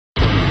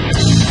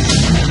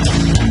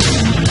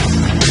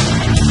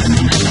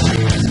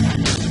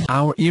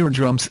Our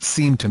eardrums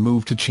seem to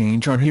move to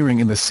change our hearing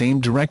in the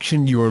same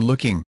direction you're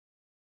looking.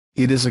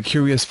 It is a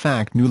curious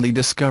fact newly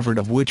discovered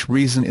of which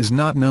reason is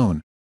not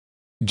known.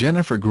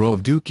 Jennifer Groh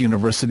of Duke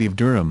University of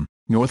Durham,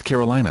 North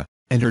Carolina,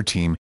 and her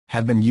team,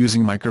 have been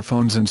using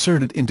microphones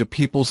inserted into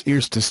people's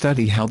ears to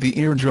study how the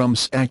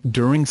eardrums act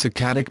during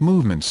saccadic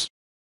movements.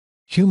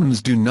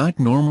 Humans do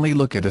not normally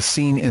look at a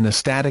scene in a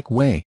static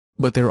way,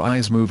 but their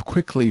eyes move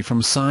quickly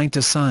from side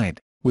to side,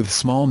 with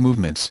small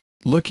movements,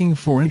 looking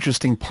for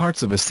interesting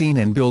parts of a scene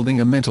and building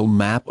a mental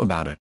map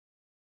about it.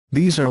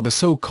 These are the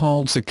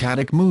so-called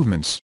saccadic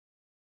movements.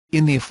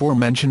 In the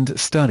aforementioned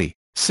study,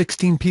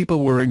 16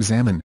 people were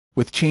examined,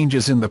 with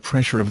changes in the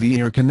pressure of the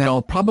ear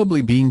canal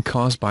probably being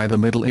caused by the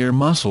middle ear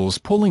muscles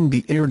pulling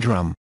the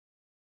eardrum.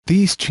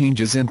 These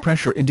changes in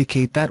pressure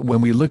indicate that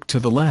when we look to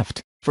the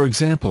left, for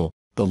example,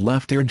 the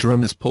left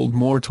eardrum is pulled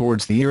more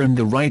towards the ear and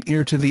the right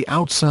ear to the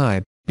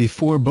outside,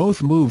 before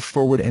both move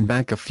forward and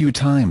back a few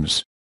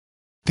times.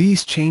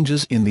 These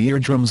changes in the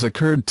eardrums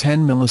occurred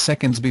 10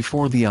 milliseconds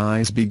before the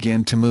eyes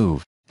began to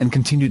move, and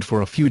continued for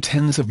a few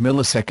tens of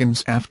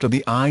milliseconds after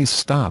the eyes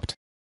stopped.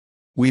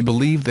 We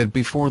believe that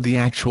before the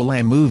actual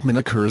eye movement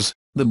occurs,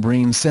 the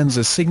brain sends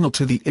a signal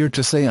to the ear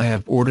to say I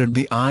have ordered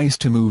the eyes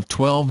to move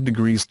 12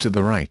 degrees to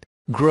the right.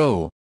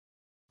 Groh.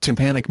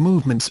 Tympanic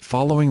movements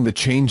following the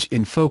change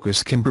in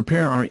focus can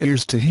prepare our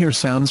ears to hear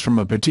sounds from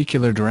a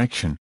particular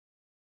direction.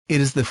 It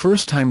is the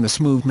first time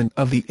this movement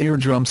of the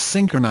eardrum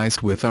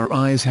synchronized with our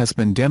eyes has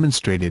been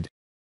demonstrated.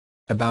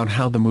 About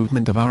how the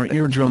movement of our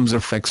eardrums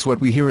affects what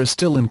we hear is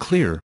still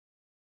unclear.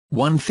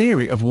 One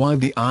theory of why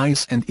the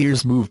eyes and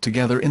ears move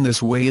together in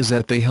this way is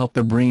that they help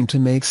the brain to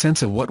make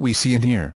sense of what we see and hear.